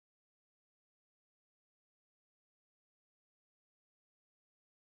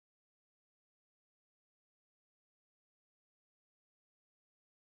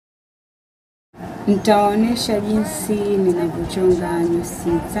Nitaonesha jinsi ninavyochonga nyusi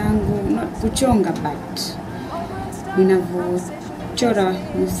zangu, not kuchonga but ninavyochora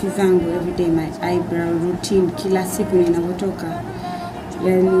nyusi zangu everyday, my eyebrow routine kila siku ninavyotoka.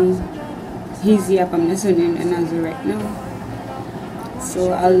 Yani hizi hapa mnazoniona nazo right now.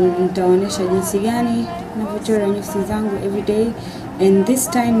 So nitaonesha jinsi gani ninavyochora nyusi zangu everyday, and this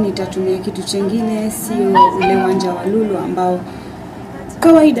time nitatumia kitu chengine, sio ule wanja wa lulu ambao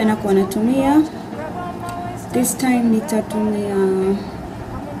kawaida nakuwa natumia. This time nitatumia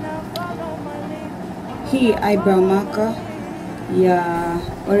hii eyebrow marker ya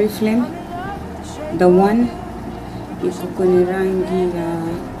Oriflame, the one iko kwenye rangi ya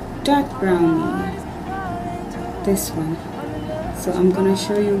dark brown, this one. So I'm gonna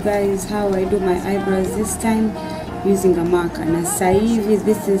show you guys how I do my eyebrows this time using a marker. Na saivi,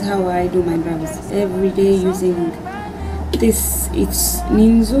 this is how I do my brows every day using this. It's ni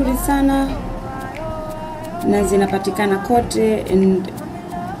nzuri sana na zinapatikana kote, and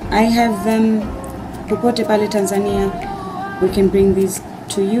I have them popote pale Tanzania. We can bring these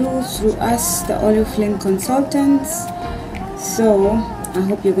to you through us, the Oriflame consultants. So I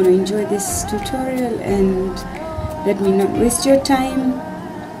hope you're going to enjoy this tutorial, and let me not waste your time.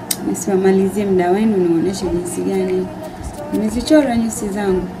 Nisimalizie muda wenu nionyeshe jinsi gani nimezichora nyusi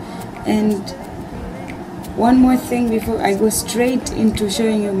zangu. And one more thing before I go straight into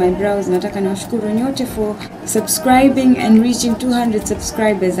showing you my brows, nataka niwashukuru nyote for subscribing and reaching 200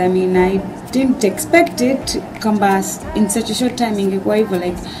 subscribers. I mean, I didn't expect it kamba in such a short time ingekuwa hivyo,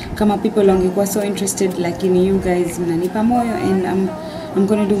 like kama people wangekuwa so interested, like in you guys mnanipa moyo, and I'm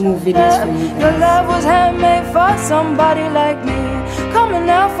going to do more videos for you guys. Your love was handmade for somebody like me. Come on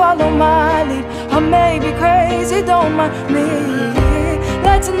now, follow my lead. I may be crazy, don't mind me.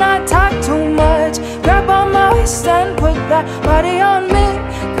 Let's not talk too much. Grab on my waist and put that body on me.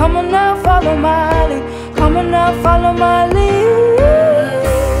 Come on now, follow my lead. Come on now, follow my lead.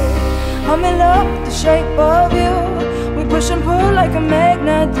 I'm in love with the shape of you. We push and pull like a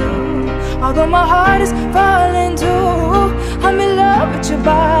magnet do. Although my heart is falling too, I'm in love with your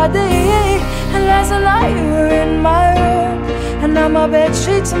body. And last night you were in my room, and now my bed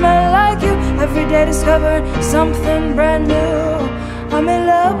sheets smell like you. Every day discovering something brand new. I'm in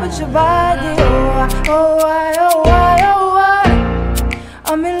love with your body. Oh, oh, why, oh, why, oh, why.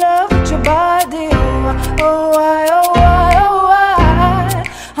 I'm in love with your body. Oh, oh, why, oh, why, oh, why.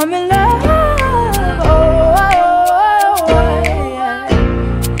 I'm in love. Oh, why, oh, why, oh, why.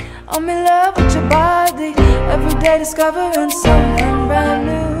 I'm in love with your body. Every day discovering something brand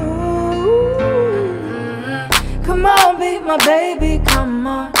new. Come on, be my baby, come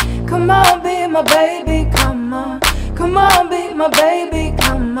on. Come on, be my baby, come on. Come on, be my baby,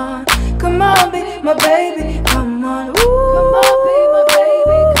 come on. Come on, be my baby, come on. Ooh. Come on, be my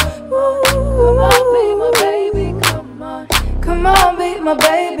baby, come on. Come on, be my baby, come on. Come on, be my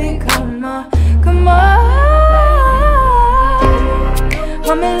baby, come on. Come on.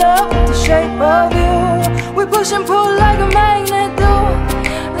 I'm in love with the shape of you. We push and pull like a magnet do.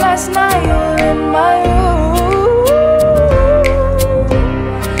 Last night you were in my room,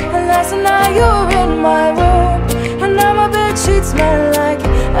 and last night you were in my room. And now my bed sheets smell like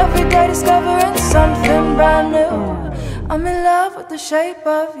you. Every day discovering something brand new. I'm in love with the shape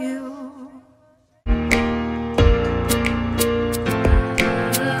of you.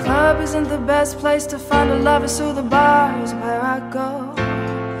 The club isn't the best place to find a lover, so the bar is where I go.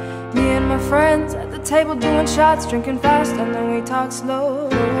 Me and my friends at the table doing shots, drinking fast, and then we talk slow.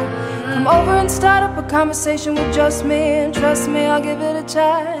 Come over and start up a conversation with just me, and trust me, I'll give it a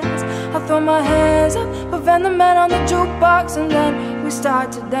chance. I throw my hands up, prevent the man on the jukebox, and then we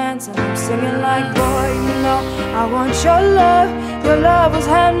start to dance. And I'm singing like, boy, you know I want your love. Your love was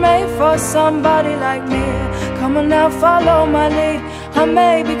handmade for somebody like me. Come on now, follow my lead. I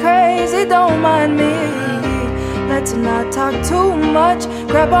may be crazy, don't mind me. Let's not talk too much.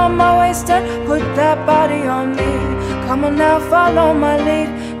 Grab on my waist and put that body on me. Come on now, follow my lead.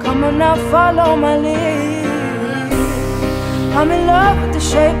 Come on now, follow my lead. I'm in love with the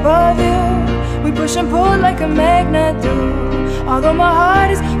shape of you. We push and pull like a magnet do. Although my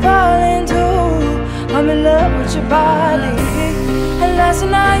heart is falling too, I'm in love with your body. And last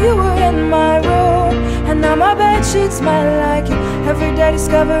night you were in my room, and now my bed sheets smell like you. Every day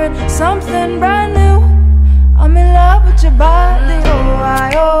discovering something brand new. I'm in love with your body. Oh,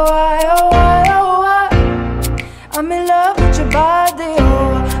 why, oh, why, oh, why, oh, why. I'm in love with your body.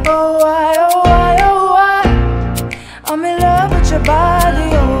 Oh, oh, why, oh, why, oh, why. I'm in love with your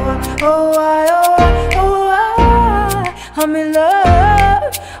body. Oh, oh, why, oh, why, oh, why. I'm in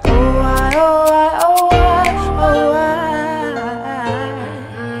love. Oh, why, oh, why, oh, why, oh,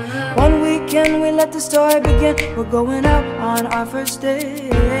 why. One weekend we the story begin? We're going out on our first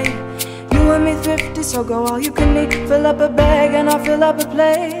date. You and me thrifty, so go all you can eat. Fill up a bag and I'll fill up a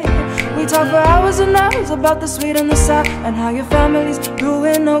plate. We talk for hours and hours about the sweet and the sour, and how your family's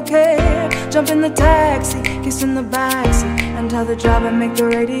doing okay. Jump in the taxi, kiss in the backseat, and tell the driver make the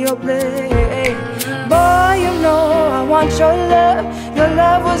radio play. Boy, you know I want your love. Your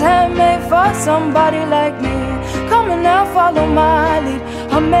love was handmade for somebody like me. Come on now, follow my lead.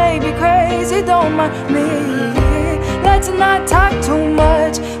 I may be crazy, don't mind me. Let's not talk too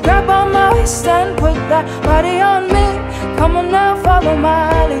much. Grab on my waist and put that body on me. Come on now, follow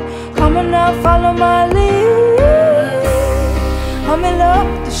my lead. Come on now, follow my lead. I'm in love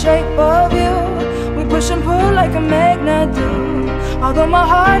with the shape of you. We push and pull like a magnet do. Although my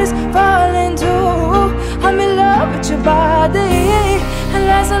heart is falling too, I'm in love with your body. And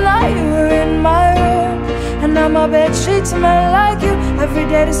last night you were in my room, and now my bed sheets smell like you. Every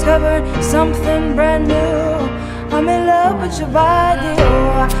day discovering something brand new. I'm in love with your body.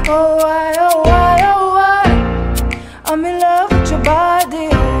 Oh, oh, why, oh, why, oh, why. I'm in love with your body.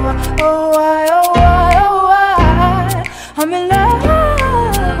 Oh, oh, why, oh, why, oh, why. I'm in love.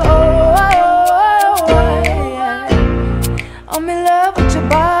 Oh, why, oh, why, oh, why. I'm in love with your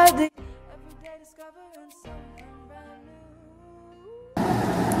body. Every day discovering something brand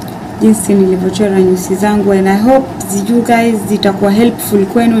new. Jinsi nilivyochora nyusi zangu, and I hope you guys zitakuwa helpful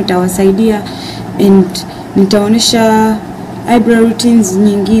kwenu, itawasaidia, and nitaonesha eyebrow routines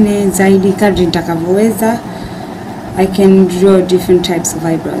nyingine zaidi kadri nitakavyoweza. I can draw different types of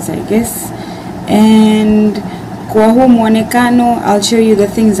eyebrows, I guess. And kwa huu muonekano, I'll show you the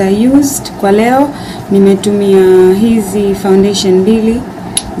things I used. Kwa leo nimetumia hizi foundation mbili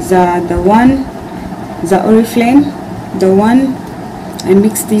za za Oriflame, the one. I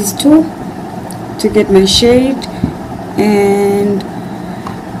mixed these two to get my shade, and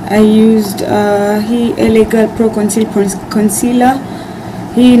I used hii LA Girl Pro Concealer.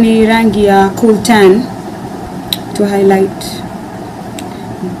 Hii ni rangi ya Cool Tan to highlight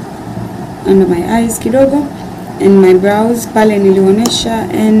under my eyes kidogo and my brows pale nilionesha,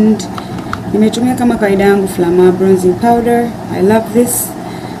 and nimetumia kama kawaida yangu Flama bronzing powder. I love this,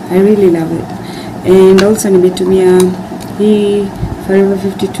 I really love it. And also nimetumia hii Forever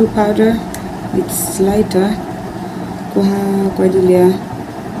 52 powder. It's lighter kwa ajili ya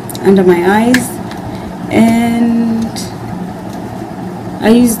under my eyes. And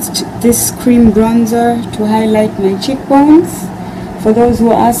I used this cream bronzer to highlight my cheekbones. For those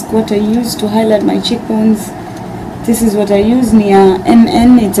who ask what I use to highlight my cheekbones, this is what I use. Ni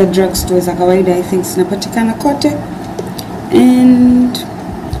MN, it's a drugstore za kawaida, I think zinapatikana kote. And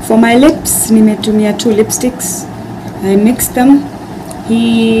for my lips nimetumia two lipsticks. I mixed them.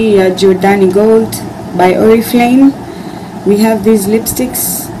 Hii Jordani Gold by Oriflame. We have these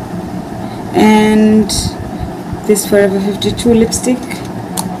lipsticks and this Forever 52 lipstick,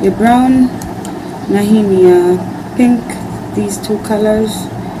 your brown, na hii ni pink, these two colors.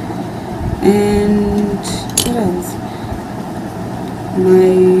 And what else?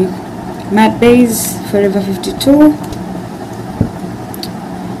 My matte base Forever 52,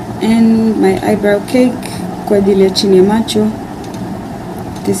 and my eyebrow cake kwa ajili ya chini ya macho.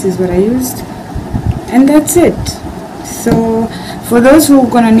 This is what I used, and that's it. So for those who are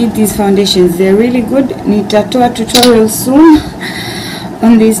gonna need these foundations, they're really good. Nitatoa tutorial soon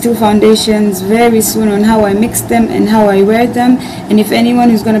on these two foundations very soon, on how I mix them and how I wear them. And if anyone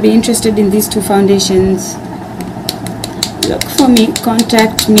is gonna be interested in these two foundations, look for me,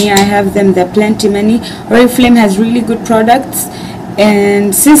 contact me. I have them, they're plenty many. Oriflame has really good products,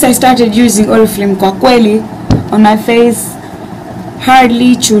 and since I started using Oriflame kwa kweli on my face,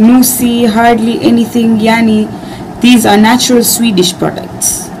 hardly chunusi, hardly anything. Yani these are natural Swedish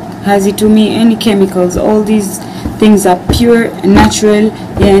products, hazitumi any chemicals. All these things are pure natural.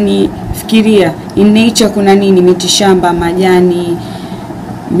 Yani fikiria, in nature kuna nini? Miti shamba, majani,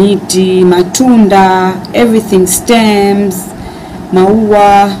 miti, matunda, everything, stems,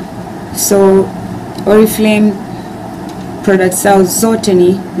 maua. So Oriflame products zao zote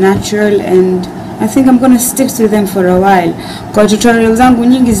ni natural, and I think I'm gonna stick to them for a while. Kwa tutorials zangu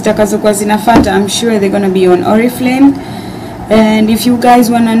nyingi zitakazokuwa zinafuata, I'm sure they're gonna be on Oriflame. And if you guys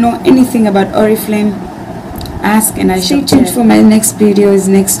wanna know anything about Oriflame, ask, and I shall. Stay tuned for my next videos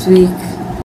next week.